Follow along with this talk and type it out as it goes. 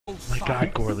My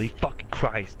God, Gorley, fucking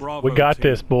Christ. Bravo We got team.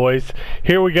 this, boys.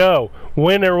 Here we go.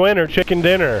 Winner, winner, chicken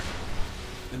dinner.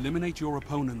 Eliminate your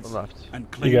opponents On left. and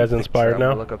claim You guys victory. inspired I'm now?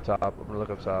 gonna look up top. I'm gonna look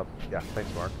up top. Yeah, thanks,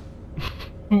 Mark.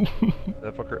 If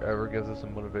that fucker ever gives us a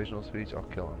motivational speech, I'll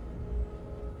kill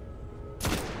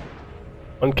him.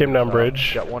 One came down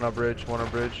bridge. Got one on bridge, one on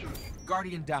bridge.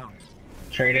 Guardian down.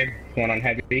 Traded. One on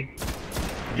heavy.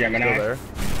 Gemini. Still there.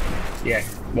 Yeah.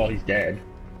 Well, he's dead.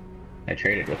 I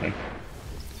traded with him.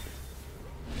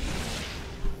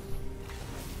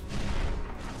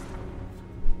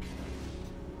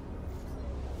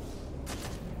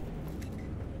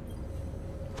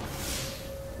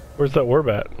 Where's that orb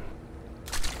at?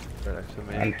 Right next to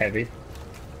me. On heavy.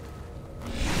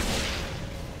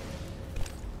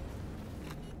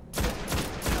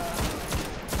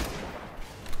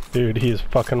 Dude, he's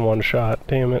fucking one shot.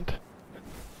 Damn it.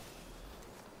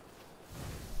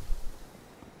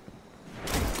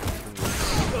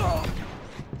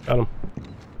 Got him.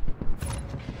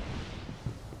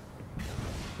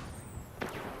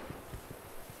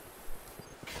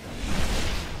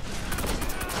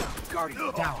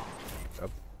 Guardian down.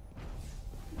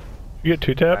 You get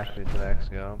two tapped? Actually, to the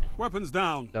Axiom. Weapons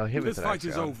down. No, hit me This with an fight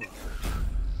is Axiom. over.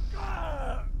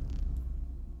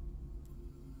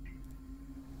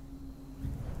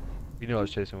 You knew I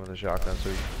was chasing with a shotgun, so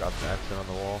you got the accent on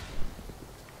the wall.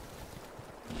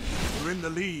 You're in the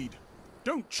lead.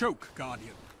 Don't choke,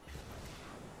 Guardian.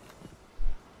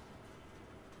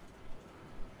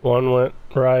 One went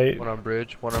right. One on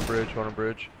bridge, one on bridge, one on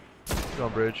bridge. Two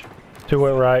on bridge. Two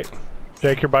went right.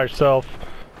 Jake, you're by yourself.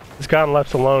 This guy on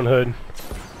left's alone, Hood.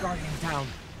 Guardian down.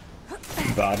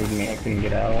 He bodied me. I couldn't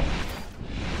get out.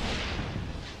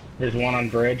 There's one on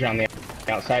bridge on the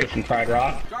outside from Pride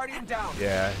Rock. Guardian down.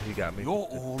 Yeah, he got me. You're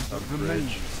all that On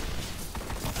remains. bridge.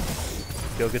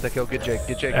 Kill, get that kill, get Jake,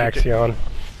 get Jake, get Jake. Axion.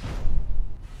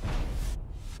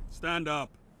 Stand up.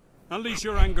 Unleash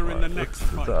your anger in the next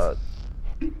fight. Let's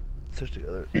switch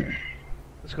together.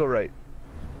 Let's go right.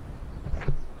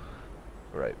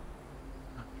 Right.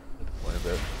 At the point a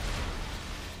bit.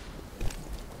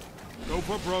 Go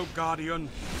for broke, Guardian.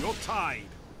 You're tied.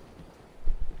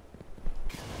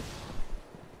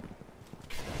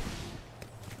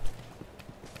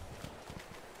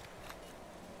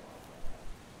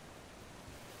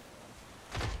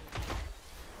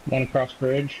 One across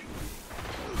bridge.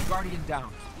 Guardian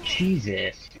down.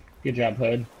 Jesus. Good job,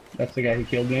 Hood. That's the guy who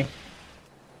killed me.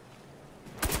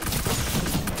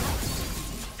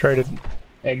 Traded.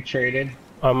 Egg traded.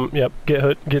 Yep. Get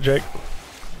Hood. Get Jake.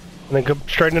 And then go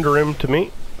straight into room to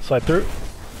me. Slide through.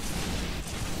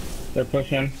 They're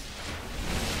pushing.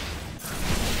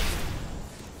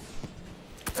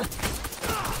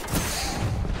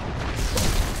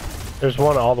 There's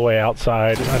one all the way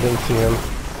outside. I didn't see him.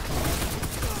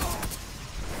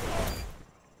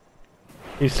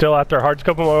 He's still out there. Hard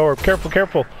scoping my orb. Careful,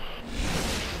 careful.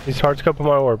 He's hard scoping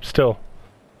my orb still.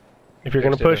 If you're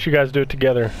gonna push, you guys do it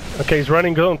together. Okay, he's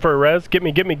running, going for a res. Get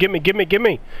me, get me, get me, get me, get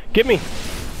me, get me.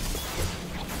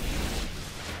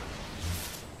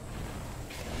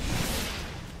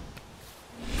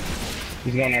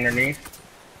 He's going underneath.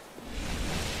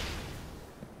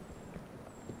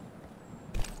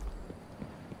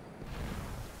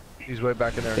 He's way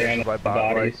back in there. Yeah, He's by the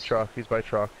by bodies. truck. He's by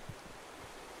truck.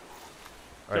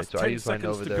 Alright, Just so I 10 use my seconds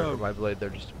Nova to there, go. or my blade there,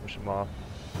 just to push him off.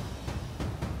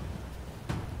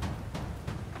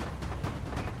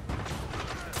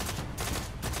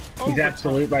 He's Overtime.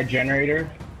 absolute by generator.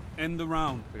 End the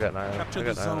round. I got 9 on him. Capture I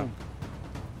the got 9 on him. zone.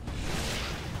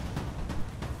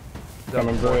 He's done.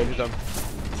 Coming bridge. He's done.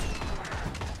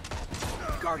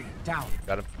 Guardian down.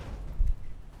 Got him.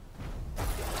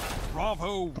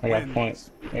 Bravo I got wins.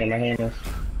 points. And my hammer.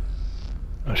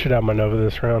 I should have my Nova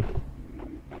this round.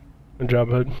 Good job,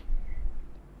 Hood.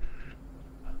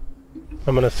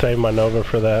 I'm gonna save my Nova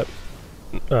for that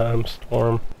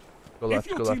storm. Go If left,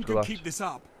 your go team left, go can left. keep this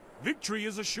up, victory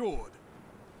is assured.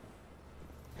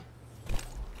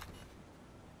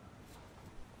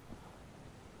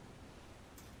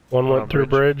 One One went on through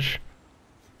bridge.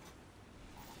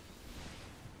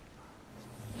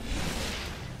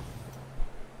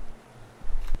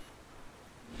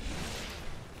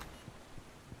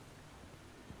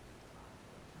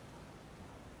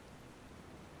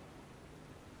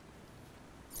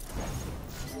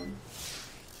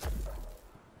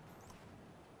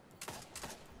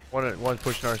 One's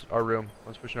pushing our room.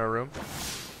 One's pushing our room.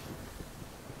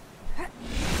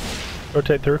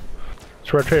 Rotate through.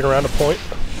 Let's rotate around a point.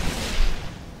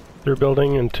 Through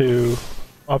building into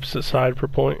opposite side for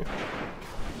point.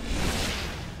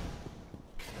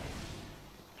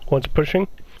 One's pushing.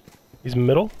 He's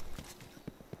middle.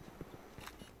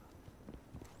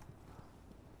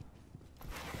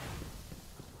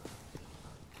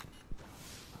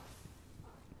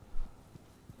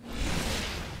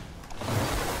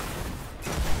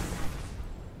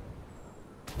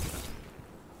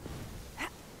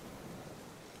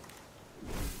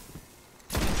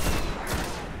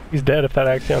 He's dead if that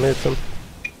Axion hits him.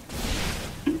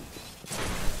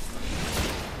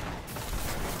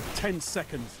 10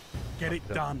 seconds. Get it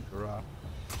done.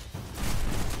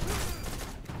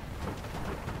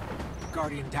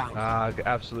 Guardian down. Ah,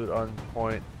 absolute on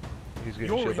point. He's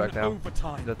getting You're shit back in now.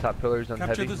 overtime. The top pillars on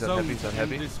Capture heavy, the he's on zone heavy, he's on to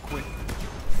heavy. end this quick.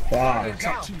 Wow. It's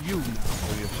up to you now.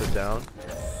 Will you sit down?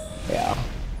 Yeah.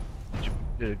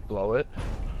 Did it blow it?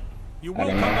 You will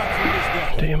come back from this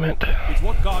death. Damn it. It's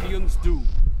what Guardians do.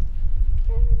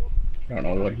 I don't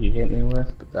know what he hit me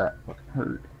with, but that fucking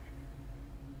hurt.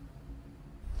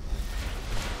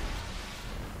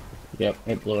 Yep,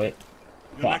 it blew it.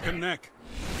 You're neck and neck.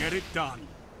 Get it done.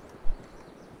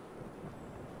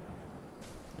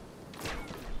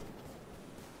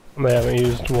 They haven't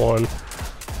used one.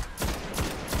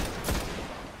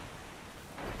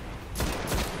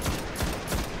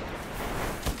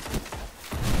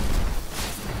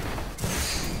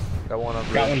 Got one on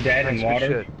Got bridge. one dead in Nice, good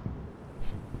water. shit.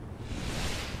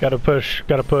 Gotta push,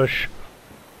 gotta push.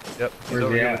 Yep, he's Where's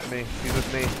over he here at? with me. He's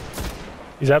with me.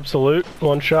 He's absolute.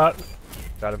 One shot.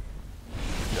 Got him.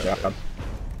 Yeah.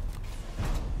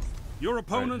 Your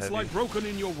opponents heavy. lie broken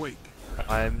in your wake.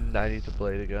 I need to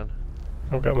blade again.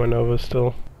 I've got my Nova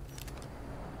still.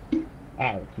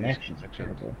 Wow, the connection's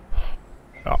terrible.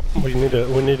 Oh, we need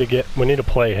to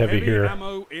play heavy here.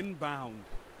 ammo inbound.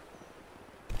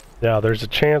 Yeah, there's a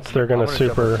chance they're I'm gonna jump on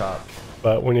super, top.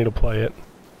 but we need to play it.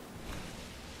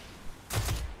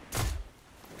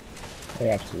 They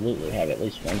absolutely have at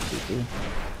least one super.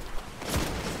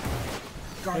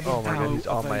 Guardian Oh my god, down. he's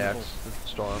on my available. X. The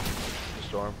storm. The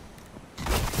storm.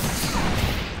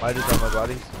 Might is on my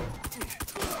body.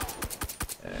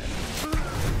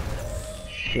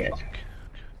 Shit.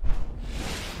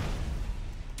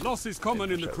 Loss is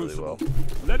common in the shot really crucible. well.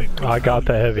 Let it go. I got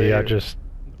the heavy. I There.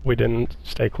 we didn't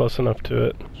stay close enough to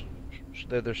it.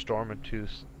 They're storming two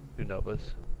Novas.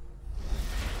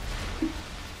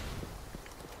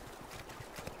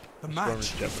 The Storm match is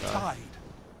is Gemini. tied.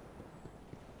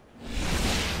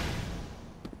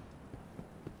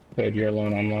 Good, you're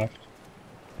alone on left.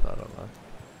 I don't know.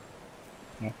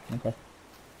 Oh, okay.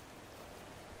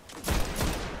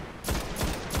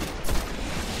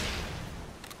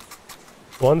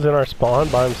 One's in our spawn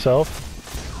by himself.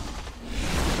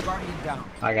 Guardian down.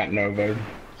 I got Nova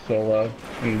solo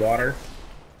in water.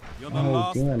 You're the Oh,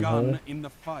 last damn, gun huh? in the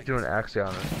fight. Doing Axion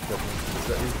or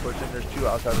something. He's pushing. There's two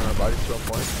outside on our bodies to a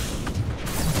point.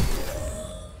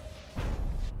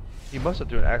 He must have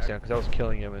done Axion because I was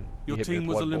killing him and Your he hit me team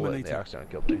with was one bullet and the eliminated. Axion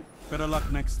killed me. Better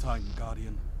luck next time,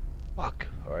 Guardian. Fuck.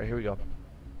 Alright, here we go.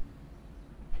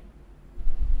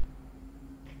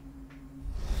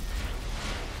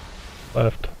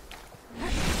 Left.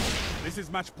 This is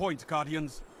match point,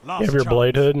 Guardians. You Last have your chance.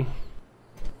 blade hood.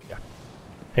 Yeah.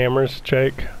 Hammers,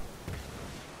 Jake.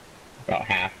 About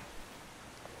half.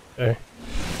 Okay.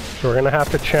 So we're gonna have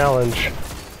to challenge.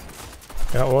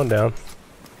 Got one down.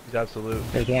 He's absolute.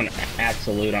 There's one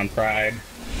absolute on Pride.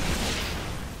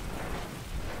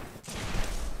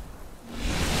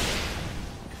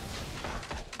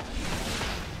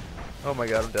 Oh my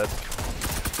god, I'm dead.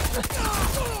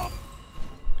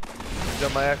 He's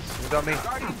on my X. He's on me.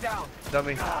 Guardian down. He's on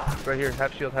me. Right here.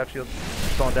 Half shield, half shield.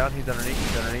 He's falling down. He's underneath.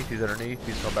 He's underneath. He's underneath.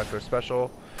 He's going back to a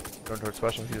special. Going towards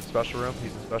special. He's in special room.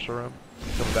 He's in special room.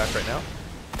 He's coming back right now.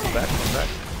 Come back. Come back.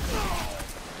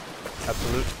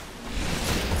 Absolute.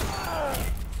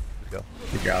 Let's go.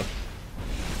 Good job.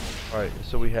 Alright,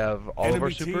 so we have all of our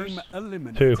Enemy supers. team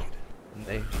eliminated. 2. And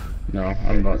they No,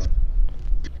 I'm about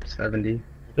 70.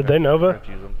 Did they Nova? have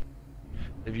to use them.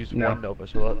 They've used No. one Nova,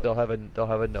 so they'll have a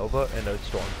Nova and a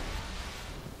Storm.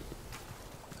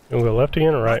 You wanna go left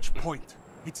again or right? Match point.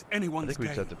 It's I anyone's think we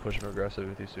just game. have to push them aggressive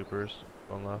with these supers.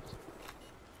 One left.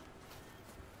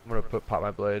 I'm gonna pop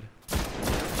my blade.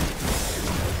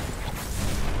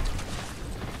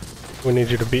 We need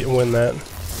you to win that.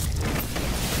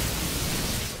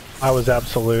 I was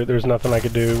absolute. There's nothing I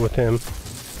could do with him.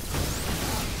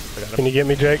 I got Can him. you get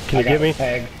me, Jake? Can you get me?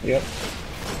 Peg. Yep.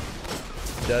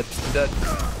 Dead. Dead.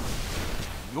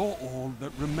 You're all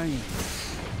that remains.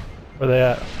 Where they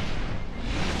at?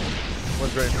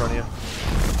 One's right in front of you.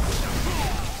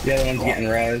 The other one's getting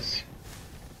res.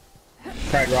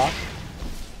 Pride Rock.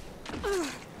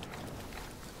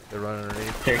 They're running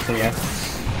underneath. Chasing you.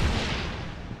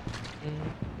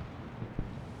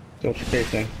 Don't you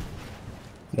chasing.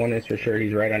 One is for sure,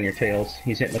 he's right on your tails.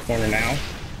 He's hitting the corner now.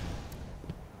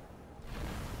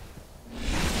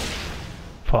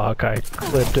 Fuck, I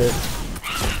clipped it.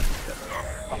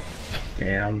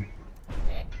 Damn.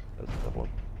 That's a tough one.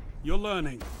 You're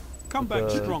learning. Come back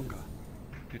But, stronger.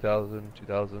 2000,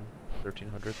 2000,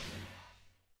 1300.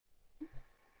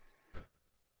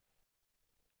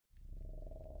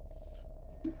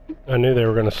 I knew they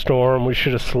were going to storm. We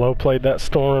should have slow played that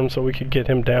storm so we could get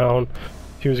him down.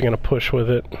 He was going to push with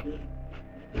it.